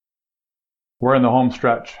We're in the home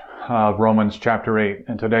stretch of Romans chapter 8,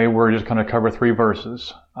 and today we're just going to cover 3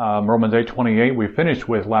 verses. Romans 8:28 we finished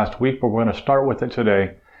with last week, but we're going to start with it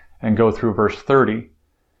today and go through verse 30.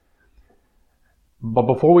 But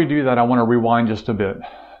before we do that, I want to rewind just a bit.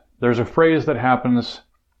 There's a phrase that happens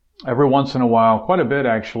every once in a while, quite a bit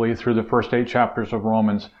actually, through the first 8 chapters of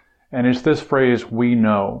Romans, and it's this phrase, we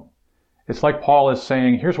know. It's like Paul is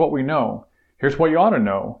saying, here's what we know. Here's what you ought to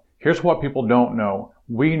know. Here's what people don't know.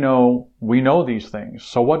 We know these things.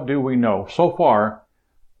 So what do we know? So far,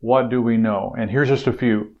 what do we know? And here's just a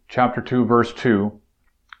few. Chapter 2, verse 2.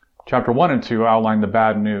 Chapter 1 and 2 outline the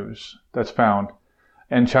bad news that's found.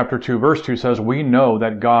 And chapter 2, verse 2 says, we know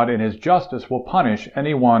that God in His justice will punish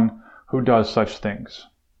anyone who does such things.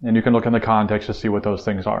 And you can look in the context to see what those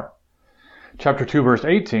things are. Chapter 2, verse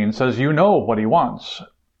 18 says, you know what He wants.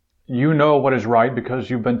 You know what is right because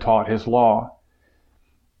you've been taught His law.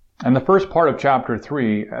 And the first part of chapter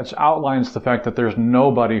 3 outlines the fact that there's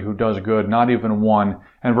nobody who does good, not even one.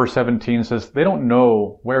 And verse 17 says they don't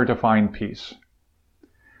know where to find peace.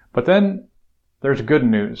 But then there's good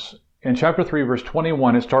news. In chapter 3, verse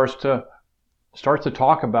 21, it starts to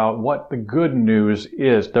talk about what the good news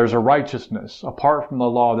is. There's a righteousness apart from the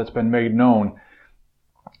law that's been made known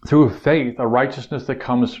through faith, a righteousness that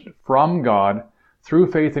comes from God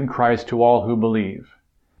through faith in Christ to all who believe.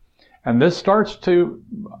 And this starts to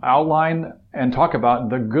outline and talk about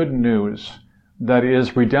the good news that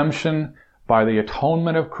is redemption by the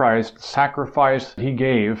atonement of Christ, sacrifice He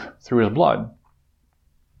gave through His blood.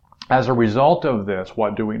 As a result of this,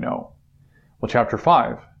 what do we know? Well, chapter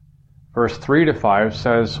 5, verse 3 to 5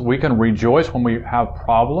 says we can rejoice when we have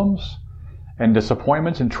problems and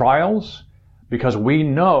disappointments and trials because we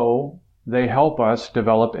know they help us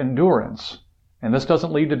develop endurance. And this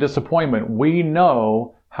doesn't lead to disappointment. We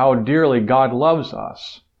know how dearly God loves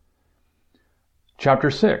us. Chapter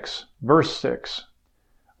 6, verse 6.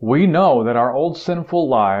 We know that our old sinful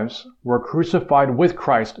lives were crucified with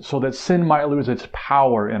Christ so that sin might lose its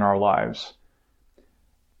power in our lives.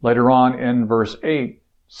 Later on in verse 8,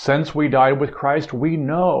 since we died with Christ, we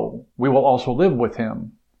know we will also live with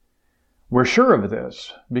Him. We're sure of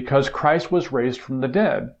this because Christ was raised from the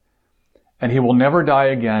dead, and He will never die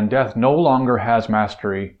again. Death no longer has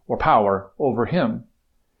mastery or power over Him.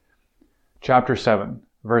 Chapter 7,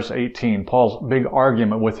 verse 18, Paul's big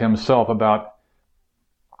argument with himself about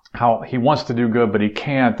how he wants to do good, but he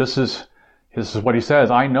can't. This is what he says.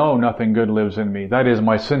 I know nothing good lives in me. That is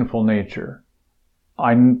my sinful nature.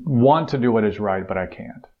 I want to do what is right, but I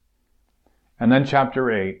can't. And then chapter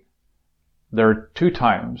 8, there are 2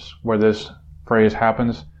 times where this phrase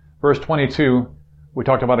happens. Verse 22, we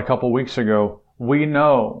talked about a couple weeks ago. We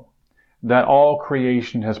know that all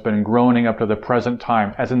creation has been groaning up to the present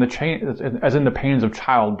time, as in the pains of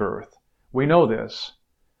childbirth. We know this.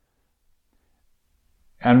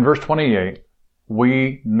 And verse 28,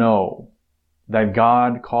 we know that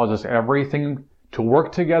God causes everything to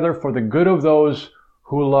work together for the good of those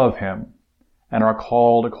who love Him and are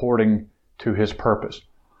called according to His purpose.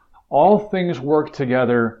 All things work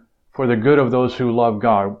together for the good of those who love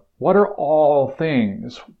God. What are all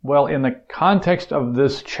things? Well, in the context of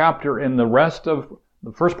this chapter, in the rest of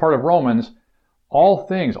the first part of Romans, all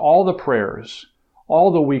things, all the prayers,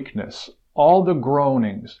 all the weakness, all the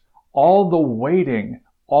groanings, all the waiting,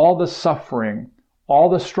 all the suffering,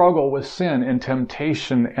 all the struggle with sin and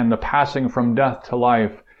temptation and the passing from death to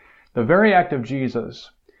life, the very act of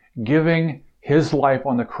Jesus giving His life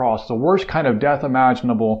on the cross, the worst kind of death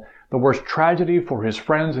imaginable, the worst tragedy for His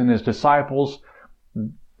friends and His disciples,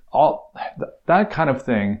 all that kind of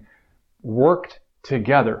thing worked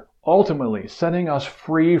together, ultimately setting us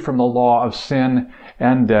free from the law of sin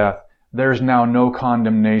and death. There's now no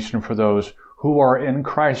condemnation for those who are in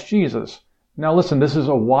Christ Jesus. Now listen, this is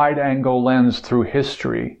a wide-angle lens through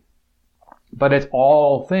history, but it's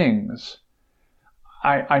all things.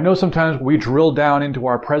 I know sometimes we drill down into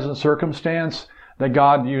our present circumstance that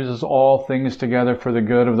God uses all things together for the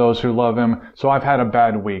good of those who love Him. So I've had a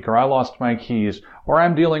bad week, or I lost my keys, or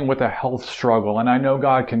I'm dealing with a health struggle, and I know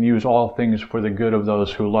God can use all things for the good of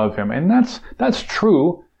those who love Him. And that's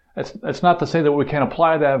true. It's not to say that we can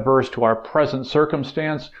apply that verse to our present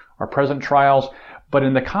circumstance, our present trials, but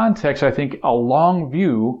in the context, I think a long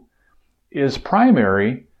view is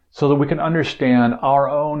primary so that we can understand our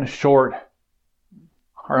own short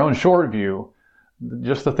view,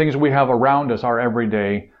 just the things we have around us, our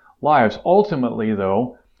everyday lives. Ultimately,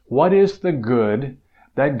 though, what is the good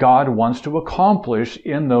that God wants to accomplish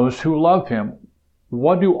in those who love Him?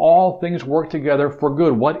 What do all things work together for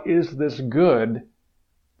good? What is this good?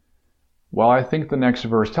 Well, I think the next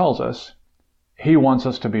verse tells us He wants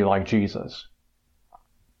us to be like Jesus.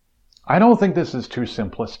 I don't think this is too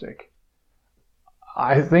simplistic.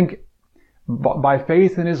 I think by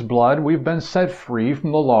faith in his blood, we've been set free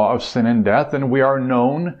from the law of sin and death, and we are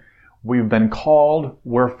known, we've been called,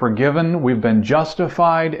 we're forgiven, we've been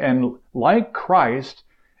justified, and like Christ,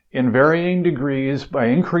 in varying degrees, by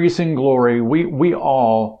increasing glory, we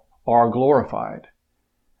all are glorified.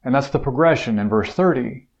 And that's the progression in verse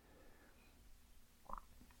 30.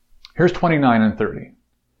 Here's 29 and 30.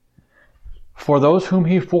 For those whom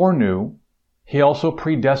he foreknew, he also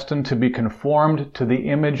predestined to be conformed to the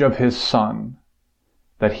image of his Son,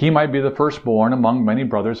 that he might be the firstborn among many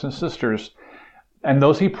brothers and sisters. And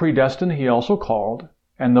those he predestined, he also called.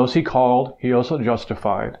 And those he called, he also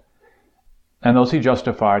justified. And those he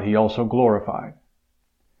justified, he also glorified.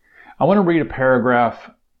 I want to read a paragraph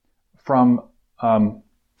from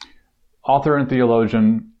author and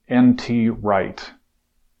theologian N.T. Wright.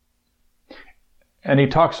 And he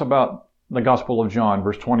talks about the Gospel of John,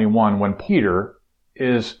 verse 21, when Peter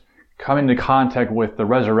is coming into contact with the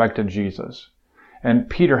resurrected Jesus. And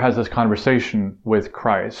Peter has this conversation with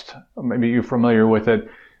Christ. Maybe you're familiar with it.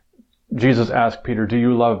 Jesus asked Peter, "Do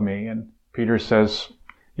you love me?" And Peter says,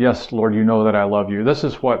 "Yes, Lord, you know that I love you." This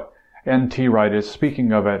is what N.T. Wright is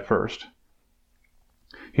speaking of at first.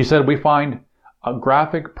 He said, we find a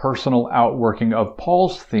graphic personal outworking of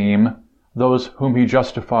Paul's theme, those whom he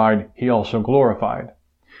justified, he also glorified.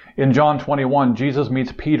 In John 21, Jesus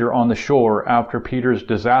meets Peter on the shore after Peter's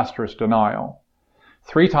disastrous denial.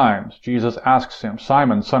 3 times Jesus asks him,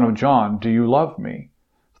 "Simon, son of John, do you love me?"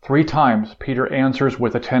 3 times Peter answers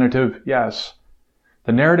with a tentative yes.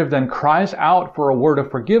 The narrative then cries out for a word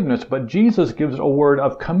of forgiveness, but Jesus gives a word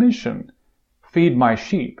of commission, "Feed my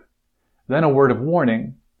sheep." Then a word of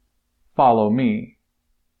warning, "Follow me."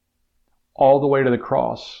 All the way to the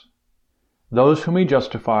cross. Those whom he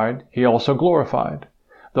justified, he also glorified.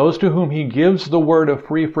 Those to whom he gives the word of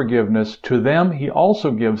free forgiveness, to them he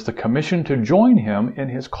also gives the commission to join him in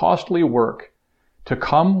his costly work, to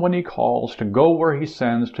come when he calls, to go where he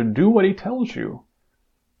sends, to do what he tells you.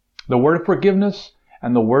 The word of forgiveness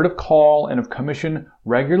and the word of call and of commission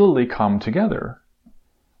regularly come together.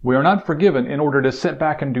 We are not forgiven in order to sit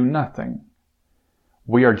back and do nothing.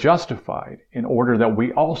 We are justified in order that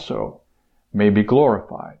we also may be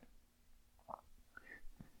glorified.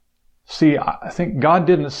 See, I think God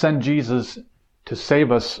didn't send Jesus to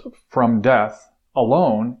save us from death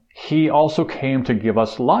alone. He also came to give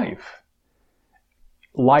us life.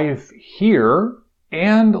 Life here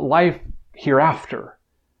and life hereafter.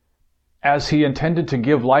 As he intended to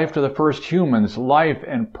give life to the first humans, life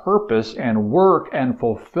and purpose and work and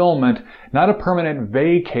fulfillment, not a permanent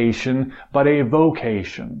vacation, but a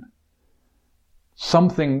vocation.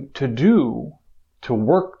 Something to do, to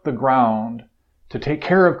work the ground, to take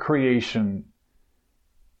care of creation.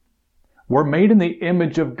 We're made in the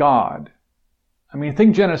image of God. I mean,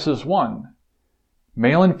 think Genesis 1.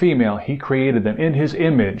 Male and female, he created them. In his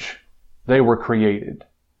image, they were created.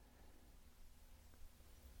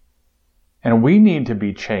 And we need to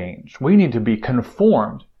be changed. We need to be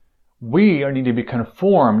conformed. We need to be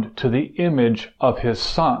conformed to the image of his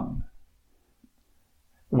Son.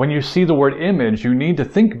 When you see the word image, you need to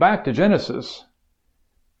think back to Genesis.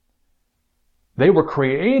 They were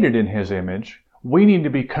created in his image. We need to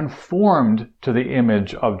be conformed to the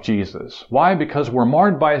image of Jesus. Why? Because we're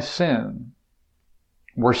marred by sin.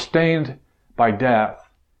 We're stained by death.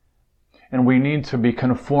 And we need to be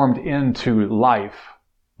conformed into life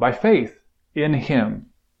by faith in him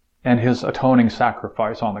and his atoning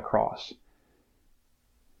sacrifice on the cross.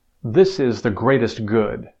 This is the greatest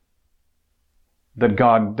good that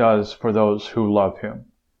God does for those who love him.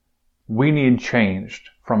 We need changed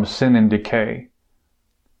from sin and decay.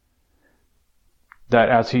 That,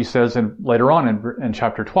 as he says later on in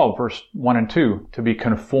chapter 12, verse 1 and 2, to be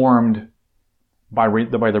conformed by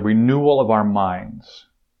the renewal of our minds.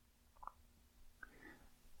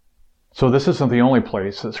 So this isn't the only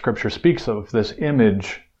place that Scripture speaks of this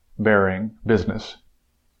image-bearing business.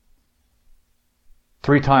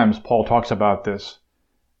 3 times Paul talks about this.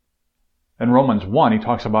 In Romans 1, he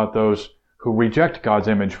talks about those who reject God's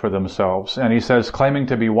image for themselves. And he says, claiming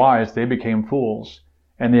to be wise, they became fools.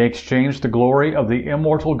 And they exchanged the glory of the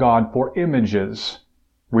immortal God for images,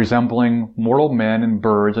 resembling mortal men and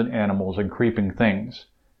birds and animals and creeping things.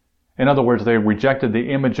 In other words, they rejected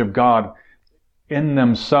the image of God in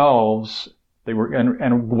themselves. They were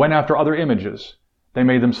and went after other images. They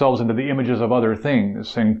made themselves into the images of other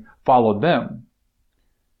things and followed them.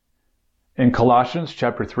 In Colossians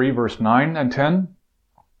chapter 3, verse 9 and 10,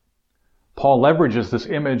 Paul leverages this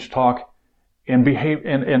image talk in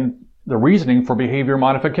the reasoning for behavior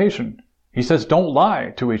modification. He says, don't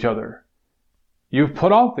lie to each other. You've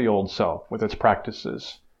put off the old self with its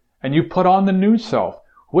practices, and you've put on the new self,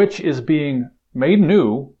 which is being made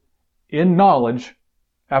new in knowledge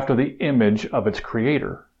after the image of its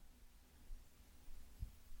creator.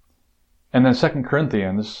 And then 2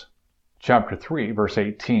 Corinthians chapter 3, verse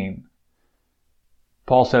 18.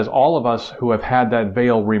 Paul says, all of us who have had that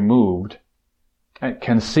veil removed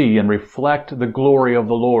can see and reflect the glory of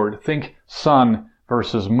the Lord. Think sun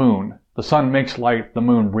versus moon. The sun makes light, the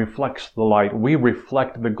moon reflects the light. We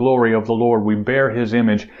reflect the glory of the Lord. We bear His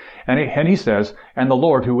image. And he says, and the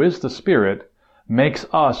Lord, who is the Spirit, makes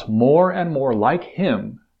us more and more like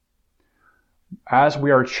Him as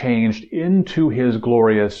we are changed into His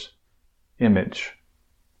glorious image.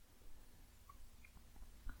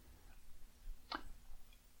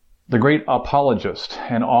 The great apologist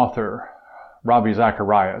and author, Ravi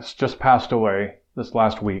Zacharias, just passed away this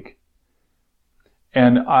last week.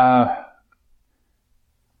 And I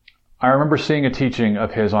remember seeing a teaching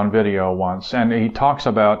of his on video once, and he talks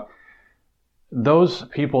about those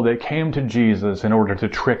people that came to Jesus in order to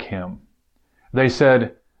trick Him. They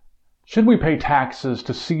said, should we pay taxes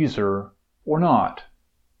to Caesar or not?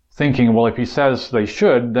 Thinking, well, if he says they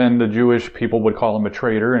should, then the Jewish people would call him a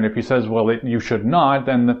traitor, and if he says, well, you should not,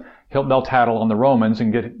 then they'll tattle on the Romans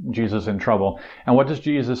and get Jesus in trouble. And what does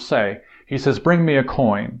Jesus say? He says, bring me a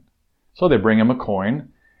coin. So they bring him a coin,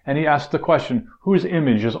 and he asks the question, whose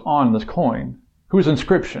image is on this coin? Whose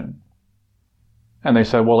inscription? And they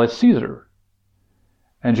said, well, it's Caesar.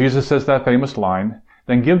 And Jesus says that famous line,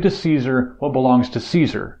 then give to Caesar what belongs to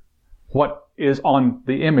Caesar. What is on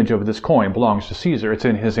the image of this coin belongs to Caesar. It's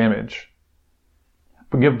in His image.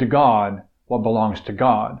 But give to God what belongs to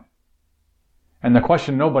God. And the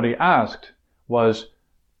question nobody asked was,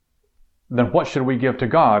 then what should we give to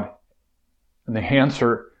God? And the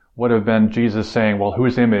answer would have been Jesus saying, well,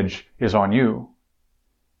 whose image is on you?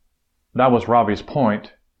 That was Ravi's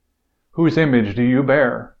point. Whose image do you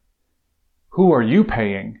bear? Who are you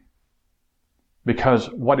paying? Because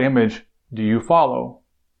what image do you follow?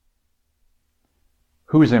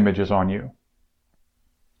 Whose image is on you?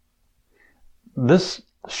 This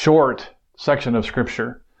short section of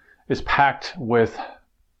Scripture is packed with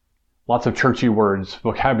lots of churchy words,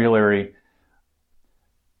 vocabulary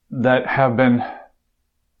that have been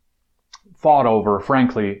fought over,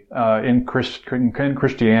 frankly, in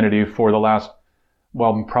Christianity for the last,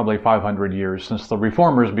 well, probably 500 years, since the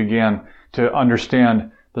Reformers began to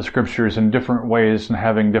understand the Scriptures in different ways and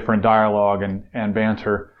having different dialogue and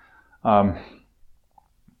banter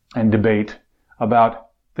and debate about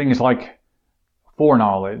things like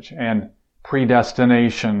foreknowledge and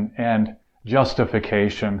predestination and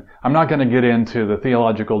justification. I'm not going to get into the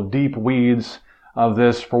theological deep weeds of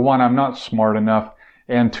this. For one, I'm not smart enough,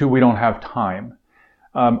 and two, we don't have time.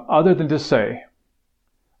 Other than to say,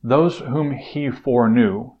 those whom He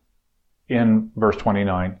foreknew, in verse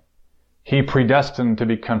 29, He predestined to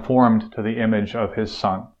be conformed to the image of His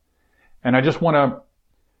Son. And I just want to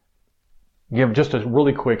give just a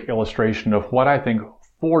really quick illustration of what I think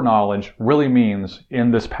foreknowledge really means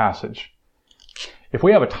in this passage. If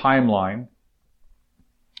we have a timeline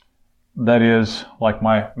that is, like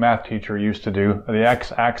my math teacher used to do, the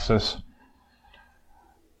x-axis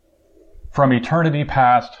from eternity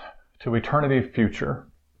past to eternity future,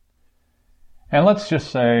 and let's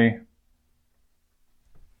just say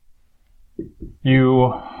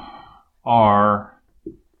you are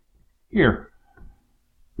here.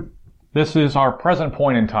 This is our present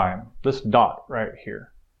point in time, this dot right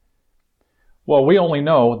here. Well, we only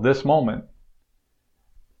know this moment.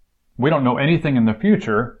 We don't know anything in the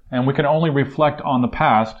future, and we can only reflect on the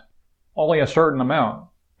past only a certain amount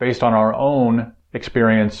based on our own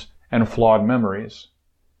experience and flawed memories.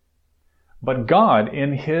 But God,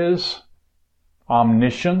 in His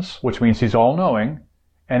omniscience, which means He's all-knowing,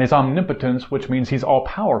 and His omnipotence, which means He's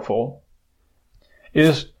all-powerful,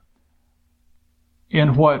 is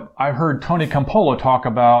in what I heard Tony Campolo talk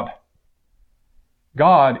about.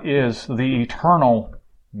 God is the eternal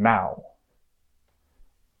now.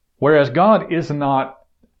 Whereas God is not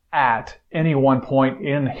at any one point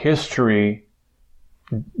in history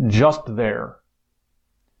just there.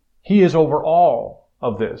 He is over all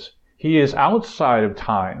of this. He is outside of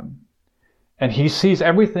time. And He sees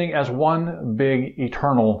everything as one big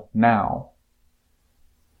eternal now.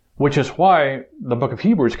 Which is why the book of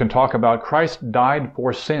Hebrews can talk about Christ died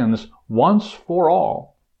for sins once for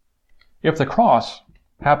all. If the cross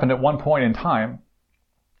happened at one point in time,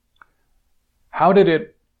 how did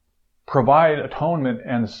it provide atonement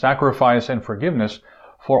and sacrifice and forgiveness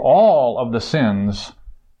for all of the sins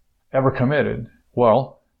ever committed?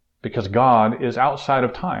 Well, because God is outside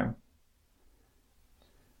of time.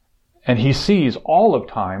 And he sees all of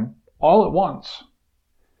time all at once.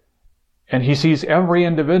 And he sees every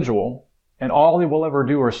individual and all he will ever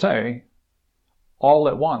do or say all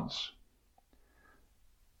at once.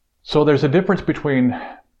 So there's a difference between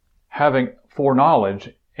having foreknowledge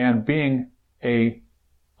and being a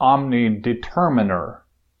omnideterminer,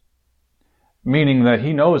 meaning that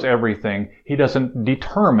he knows everything. He doesn't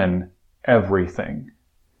determine everything.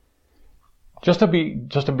 Just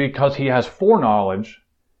because he has foreknowledge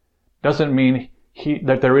doesn't mean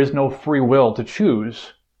that there is no free will to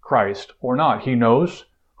choose Christ or not. He knows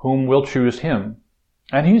whom will choose him.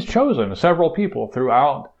 And he's chosen several people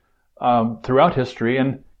throughout history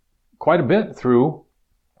and quite a bit through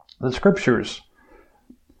the scriptures.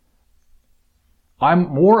 I'm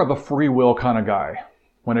more of a free will kind of guy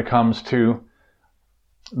when it comes to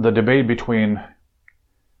the debate between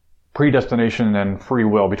predestination and free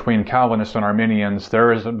will, between Calvinists and Arminians.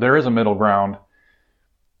 There is a middle ground.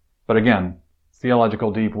 But again,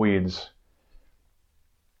 theological deep weeds.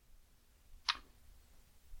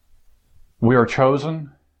 We are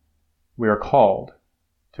chosen, we are called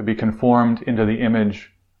to be conformed into the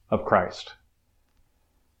image of Christ.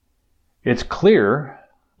 It's clear,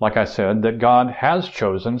 like I said, that God has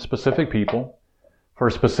chosen specific people for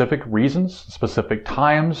specific reasons, specific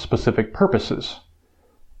times, specific purposes.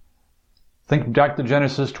 Think back to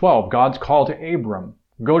Genesis 12, God's call to Abram.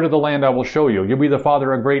 Go to the land I will show you. You'll be the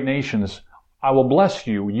father of great nations. I will bless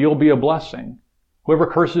you. You'll be a blessing. Whoever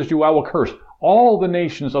curses you, I will curse. All the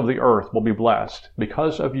nations of the earth will be blessed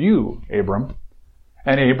because of you, Abram.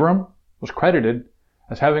 And Abram was credited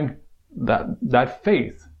as having that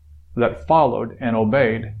faith that followed and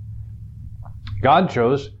obeyed. God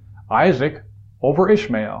chose Isaac over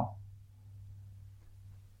Ishmael.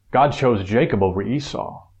 God chose Jacob over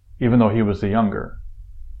Esau, even though he was the younger.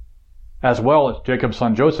 As well as Jacob's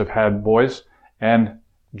son Joseph had boys, and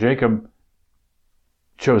Jacob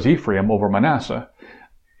chose Ephraim over Manasseh.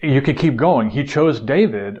 You could keep going. He chose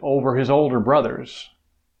David over his older brothers.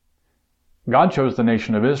 God chose the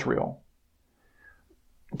nation of Israel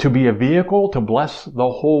to be a vehicle to bless the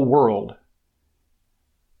whole world.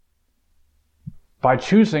 By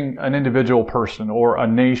choosing an individual person or a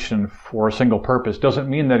nation for a single purpose doesn't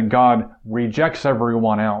mean that God rejects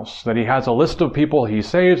everyone else, that he has a list of people he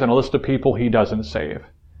saves and a list of people he doesn't save.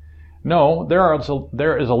 No, there is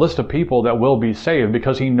a list of people that will be saved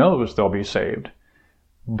because he knows they'll be saved.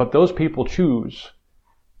 But those people choose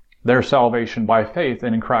their salvation by faith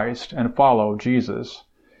in Christ and follow Jesus.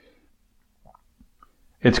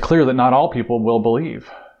 It's clear that not all people will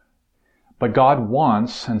believe. But God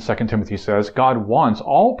wants, and 2 Timothy says, God wants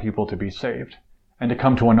all people to be saved and to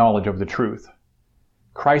come to a knowledge of the truth.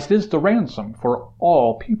 Christ is the ransom for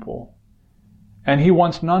all people. And he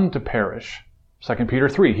wants none to perish. 2 Peter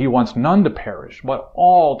 3, he wants none to perish, but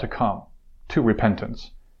all to come to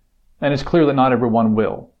repentance. And it's clear that not everyone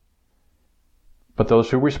will. But those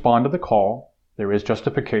who respond to the call, there is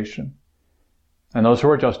justification. And those who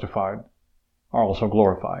are justified are also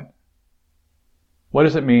glorified. What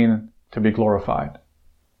does it mean to be glorified?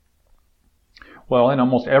 Well, in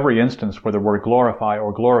almost every instance where the word glorify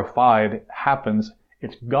or glorified happens,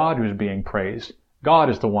 it's God who's being praised. God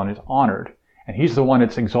is the one who's honored, and he's the one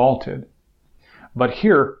that's exalted. But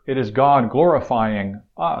here, it is God glorifying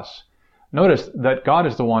us. Notice that God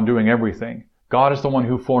is the one doing everything. God is the one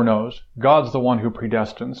who foreknows. God's the one who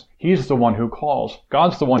predestines. He's the one who calls.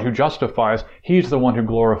 God's the one who justifies. He's the one who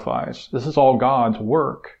glorifies. This is all God's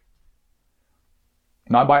work.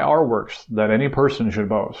 Not by our works that any person should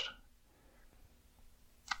boast.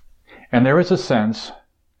 And there is a sense,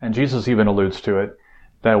 and Jesus even alludes to it,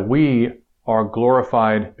 that we are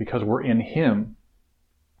glorified because we're in him.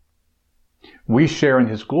 We share in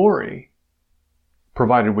his glory,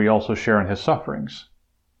 provided we also share in his sufferings.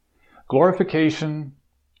 Glorification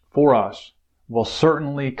for us will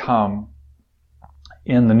certainly come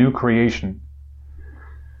in the new creation,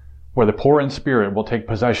 where the poor in spirit will take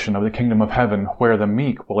possession of the kingdom of heaven, where the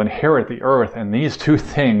meek will inherit the earth, and these two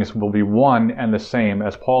things will be one and the same,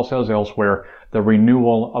 as Paul says elsewhere, the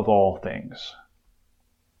renewal of all things.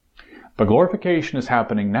 But glorification is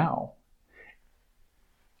happening now.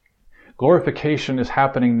 Glorification is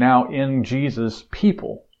happening now in Jesus'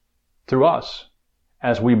 people, through us,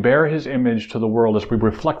 as we bear his image to the world, as we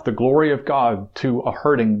reflect the glory of God to a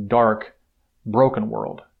hurting, dark, broken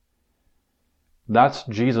world. That's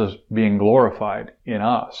Jesus being glorified in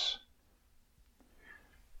us.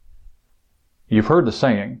 You've heard the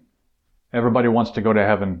saying, everybody wants to go to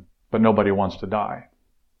heaven, but nobody wants to die.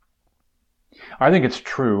 I think it's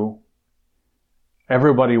true.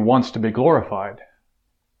 Everybody wants to be glorified,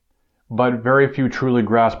 but very few truly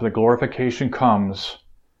grasp that glorification comes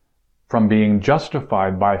from being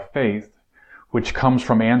justified by faith, which comes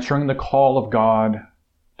from answering the call of God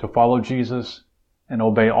to follow Jesus and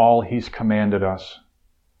obey all He's commanded us.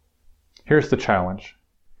 Here's the challenge.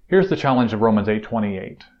 Here's the challenge of Romans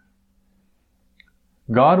 8:28.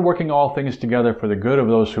 God working all things together for the good of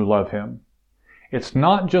those who love Him. It's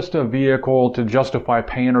not just a vehicle to justify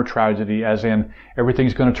pain or tragedy, as in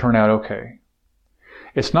everything's going to turn out okay.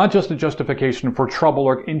 It's not just a justification for trouble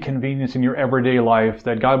or inconvenience in your everyday life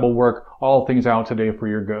that God will work all things out today for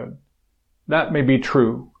your good. That may be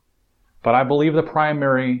true, but I believe the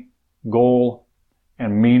primary goal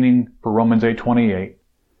and meaning for Romans 8:28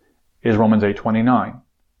 is Romans 8:29.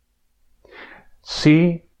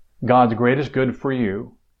 See God's greatest good for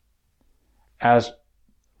you as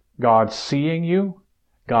God seeing you,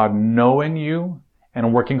 God knowing you,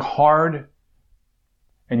 and working hard,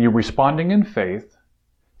 and you responding in faith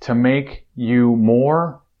to make you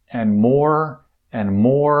more and more and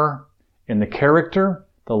more in the character,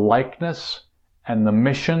 the likeness, and the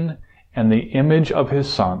mission, and the image of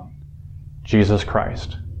His Son, Jesus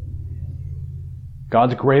Christ.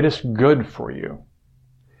 God's greatest good for you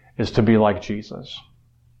is to be like Jesus.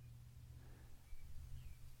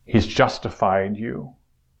 He's justified you.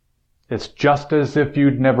 It's just as if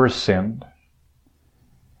you'd never sinned.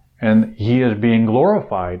 And He is being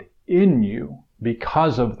glorified in you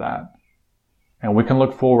because of that. And we can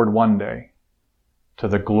look forward one day to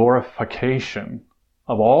the glorification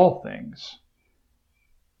of all things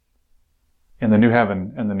in the new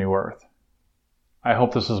heaven and the new earth. I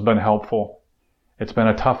hope this has been helpful. It's been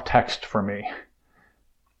a tough text for me.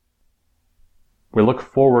 We look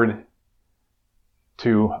forward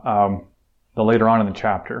to the later on in the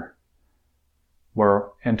chapter, where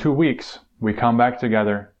in 2 weeks we come back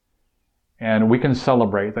together and we can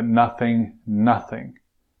celebrate that nothing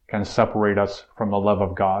can separate us from the love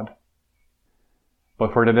of God.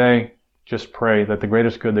 But for today, just pray that the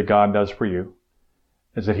greatest good that God does for you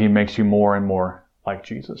is that He makes you more and more like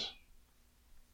Jesus.